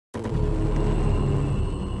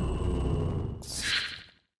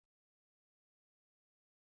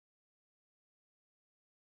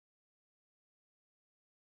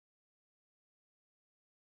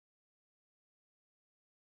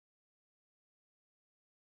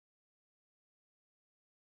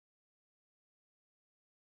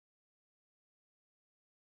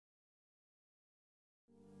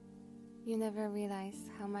You never realize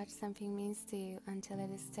how much something means to you until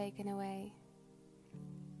it is taken away.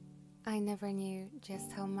 I never knew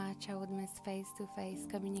just how much I would miss face-to-face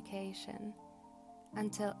communication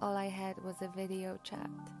until all I had was a video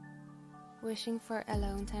chat. Wishing for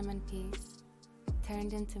alone time and peace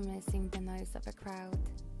turned into missing the noise of a crowd.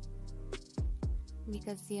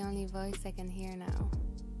 Because the only voice I can hear now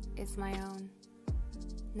is my own.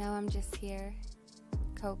 Now I'm just here,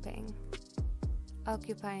 coping,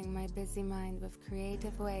 occupying my busy mind with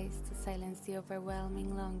creative ways to silence the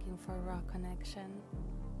overwhelming longing for raw connection,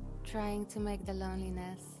 trying to make the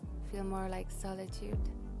loneliness feel more like solitude.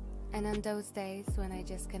 And on those days when I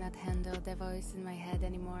just cannot handle the voice in my head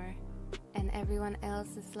anymore, and everyone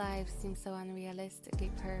else's life seems so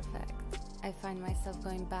unrealistically perfect, I find myself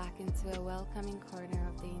going back into a welcoming corner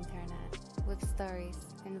of the internet with stories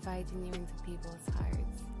inviting you into people's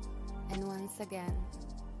hearts. And once again,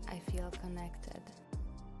 I feel connected.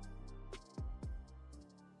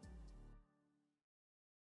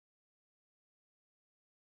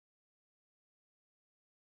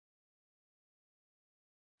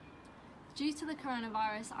 Due to the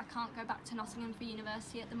coronavirus, I can't go back to Nottingham for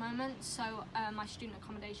university at the moment, so my student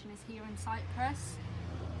accommodation is here in Cyprus.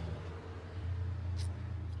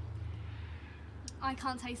 I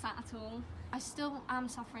can't taste that at all. I still am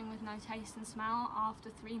suffering with no taste and smell after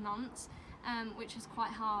 3 months, which is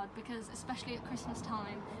quite hard because especially at Christmas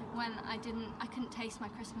time when I couldn't taste my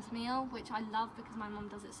Christmas meal, which I love because my mum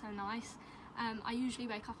does it so nice. I usually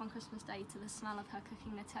wake up on Christmas Day to the smell of her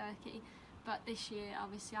cooking the turkey, but this year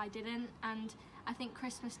obviously I didn't, and I think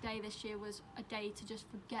Christmas Day this year was a day to just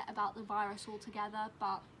forget about the virus altogether,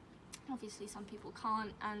 but obviously some people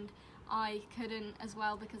can't, and I couldn't as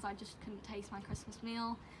well because I just couldn't taste my Christmas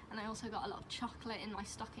meal. And I also got a lot of chocolate in my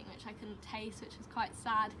stocking which I couldn't taste, which was quite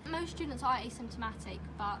sad. Most students are asymptomatic,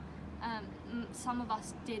 but some of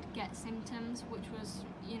us did get symptoms, which was,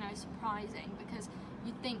 surprising because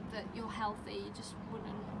you'd think that you're healthy, you just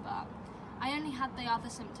wouldn't. But I only had the other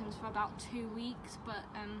symptoms for about 2 weeks, but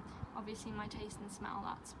obviously my taste and smell,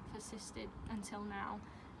 that's persisted until now.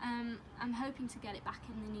 I'm hoping to get it back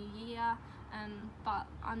in the new year, but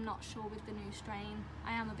I'm not sure with the new strain.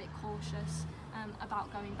 I am a bit cautious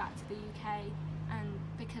about going back to the UK, and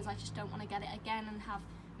because I just don't want to get it again and have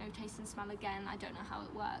no taste and smell again. I don't know how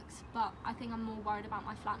it works, but I think I'm more worried about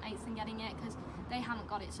my flatmates than getting it because they haven't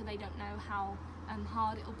got it, so they don't know how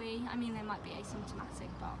hard it'll be. I mean, they might be asymptomatic,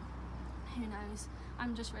 but who knows.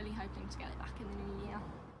 I'm just really hoping to get it back in the new year.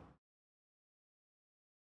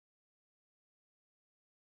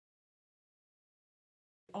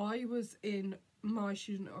 I was in my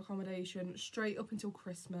student accommodation straight up until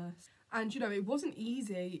Christmas, and it wasn't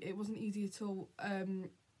easy. It wasn't easy at all. At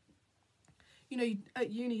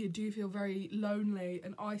uni you do feel very lonely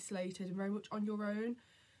and isolated and very much on your own,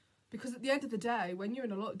 because at the end of the day, when you're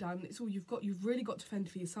in a lockdown, it's all you've got. You've really got to fend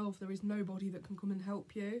for yourself. There is nobody that can come and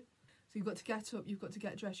help you. So you've got to get up, you've got to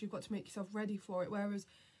get dressed, you've got to make yourself ready for it. Whereas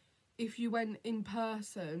if you went in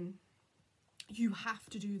person, you have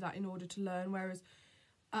to do that in order to learn. Whereas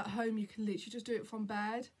at home, you can literally just do it from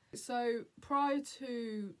bed. So prior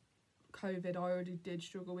to COVID, I already did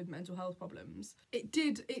struggle with mental health problems. It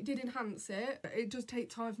did enhance it. It does take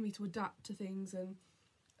time for me to adapt to things, and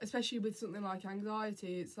especially with something like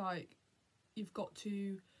anxiety, it's like you've got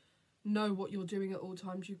to know what you're doing at all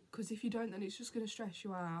times, because if you don't, then it's just going to stress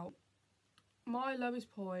you out. My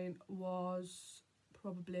lowest point was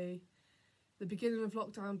probably the beginning of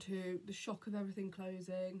lockdown 2, the shock of everything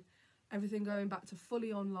closing, everything going back to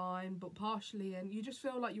fully online but partially, and you just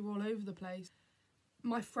feel like you're all over the place.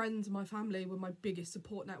 My friends and my family were my biggest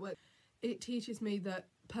support network. It teaches me that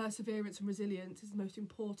perseverance and resilience is the most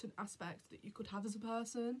important aspect that you could have as a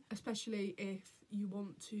person, especially if you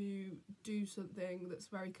want to do something that's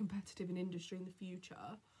very competitive in industry in the future.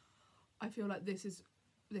 I feel like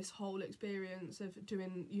this whole experience of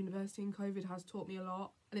doing university in COVID has taught me a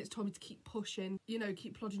lot, and it's taught me to keep pushing,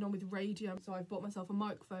 keep plodding on with radio. So I've bought myself a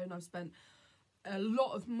microphone, I've spent a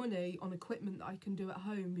lot of money on equipment that I can do at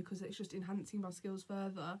home because it's just enhancing my skills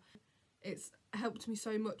further. It's helped me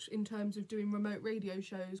so much in terms of doing remote radio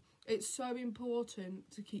shows. It's so important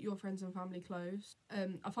to keep your friends and family close.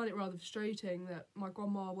 I find it rather frustrating that my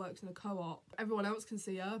grandma works in a co-op. Everyone else can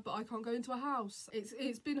see her, but I can't go into a house.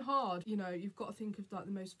 It's been hard. You've got to think of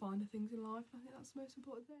the most finer things in life. I think that's the most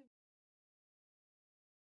important thing.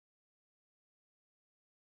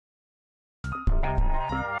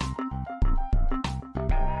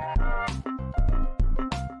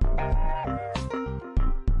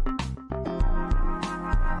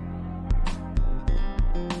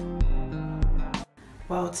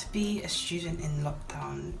 Well, to be a student in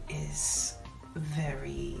lockdown is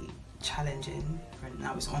very challenging.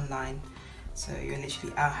 Now it's online, so you're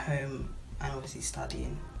literally at home and obviously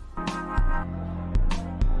studying.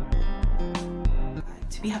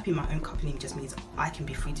 To be happy in my own company just means I can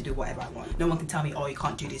be free to do whatever I want. No one can tell me, oh, you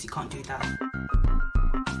can't do this, you can't do that.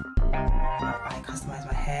 I customise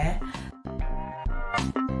my hair.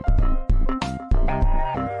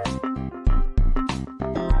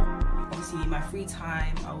 Obviously in my free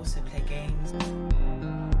time I also play games.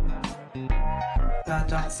 I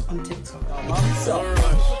dance on TikTok.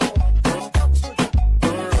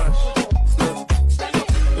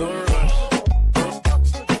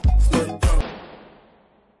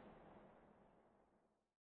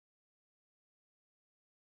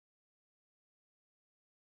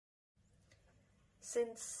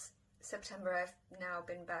 Since September, I've now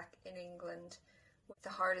been back in England. The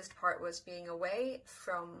hardest part was being away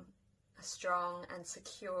from a strong and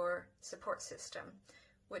secure support system,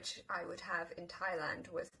 which I would have in Thailand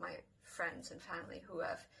with my friends and family who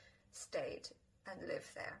have stayed and live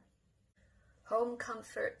there. Home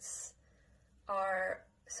comforts are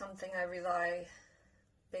something I rely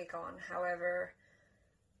big on. However,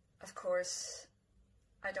 of course,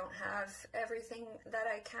 I don't have everything that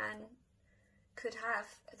I could have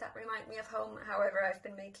that remind me of home. However, I've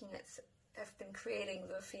been creating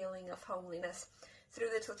the feeling of homeliness through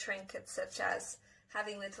little trinkets, such as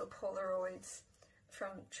having little Polaroids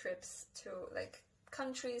from trips to like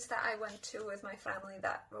countries that I went to with my family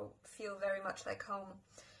that will feel very much like home,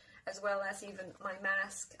 as well as even my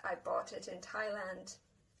mask. I bought it in Thailand,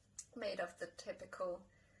 made of the typical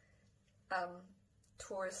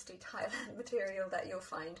touristy Thailand material that you'll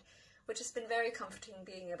find, which has been very comforting,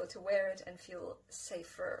 being able to wear it and feel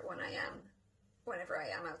safer whenever I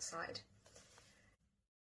am outside.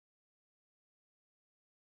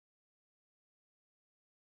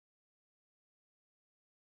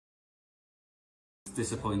 It's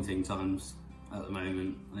disappointing times at the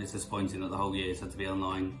moment, and it's disappointing that the whole year's had to be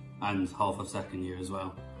online and half of second year as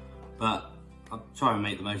well. But I'll try and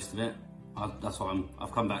make the most of it. That's why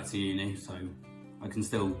I've come back to uni, so I can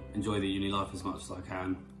still enjoy the uni life as much as I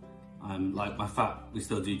can. Like my flat, we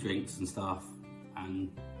still do drinks and stuff, and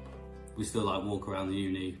we still like walk around the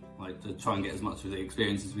uni, like to try and get as much of the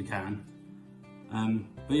experience as we can.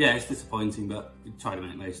 But yeah, it's disappointing, but we try to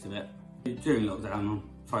make the most of it. During lockdown,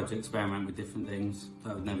 I tried to experiment with different things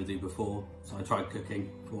that I would never do before. So I tried cooking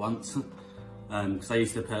for once, because I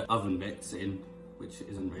used to put oven bits in, which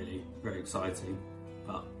isn't really very exciting.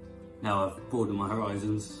 But now I've broadened my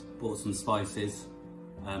horizons, bought some spices,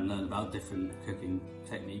 learned about different cooking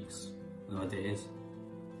techniques and ideas.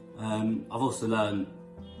 I've also learned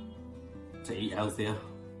to eat healthier,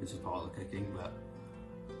 which is part of the cooking,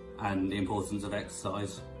 and the importance of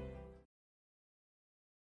exercise.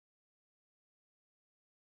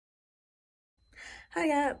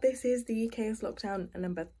 Hiya, this is the UK's lockdown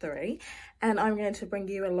number 3, and I'm going to bring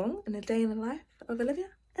you along in a day in the life of Olivia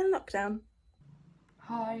in lockdown.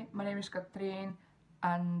 Hi, my name is Katrine,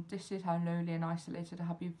 and this is how lonely and isolated I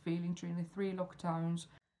have been feeling during the 3 lockdowns.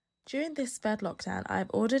 During this 3rd lockdown, I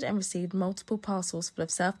have ordered and received multiple parcels full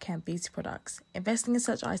of self-care and beauty products. Investing in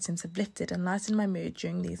such items have lifted and lightened my mood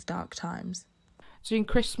during these dark times. During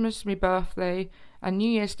Christmas, my birthday, and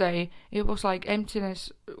New Year's Day, it was like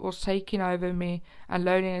emptiness was taking over me and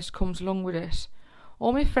loneliness comes along with it.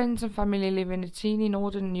 All my friends and family live in a teeny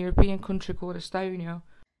northern European country called Estonia.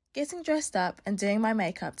 Getting dressed up and doing my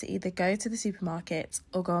makeup to either go to the supermarket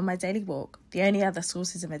or go on my daily walk, the only other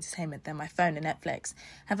sources of entertainment than my phone and Netflix,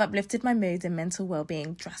 have uplifted my mood and mental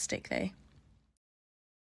well-being drastically.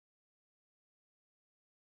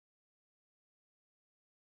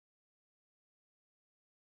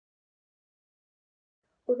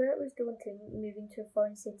 Although it was daunting moving to a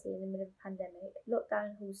foreign city in the middle of a pandemic,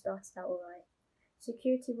 lockdown and hall started out alright.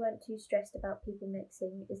 Security weren't too stressed about people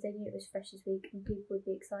mixing, as they knew it was Freshers Week and people would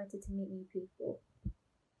be excited to meet new people.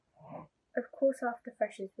 Of course, after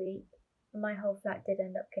Freshers Week, my whole flat did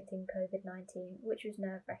end up getting COVID-19, which was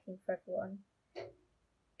nerve-wracking for everyone.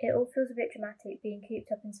 It all feels a bit dramatic being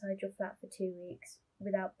cooped up inside your flat for 2 weeks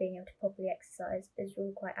without being able to properly exercise, as you're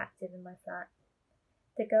all quite active in my flat.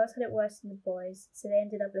 The girls had it worse than the boys, so they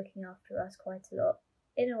ended up looking after us quite a lot.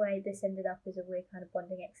 In a way, this ended up as a weird kind of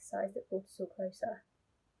bonding exercise that brought us all closer.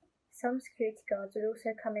 Some security guards would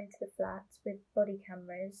also come into the flats with body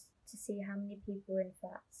cameras to see how many people were in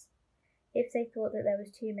flats. If they thought that there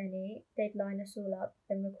was too many, they'd line us all up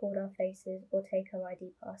and record our faces or take our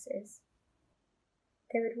ID passes.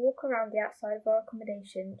 They would walk around the outside of our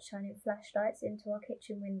accommodation, shining flashlights into our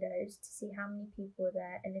kitchen windows to see how many people were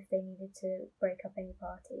there and if they needed to break up any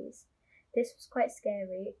parties. This was quite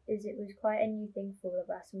scary, as it was quite a new thing for all of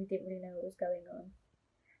us and we didn't really know what was going on.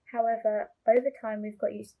 However, over time we've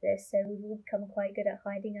got used to this, so we've all become quite good at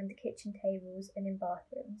hiding under kitchen tables and in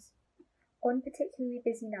bathrooms. On particularly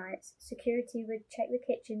busy nights, security would check the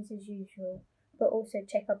kitchens as usual, but also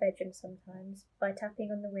check our bedrooms sometimes by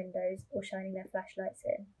tapping on the windows or shining their flashlights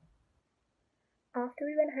in. After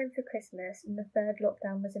we went home for Christmas and the third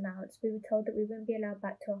lockdown was announced, we were told that we wouldn't be allowed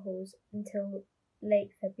back to our halls until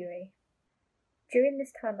late February. During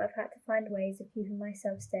this time, I've had to find ways of keeping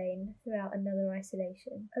myself sane throughout another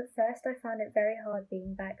isolation. At first, I found it very hard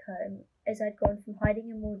being back home, as I'd gone from hiding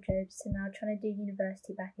in wardrobes to now trying to do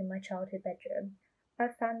university back in my childhood bedroom.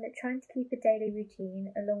 I've found that trying to keep a daily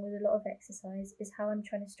routine, along with a lot of exercise, is how I'm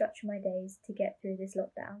trying to structure my days to get through this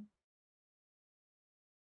lockdown.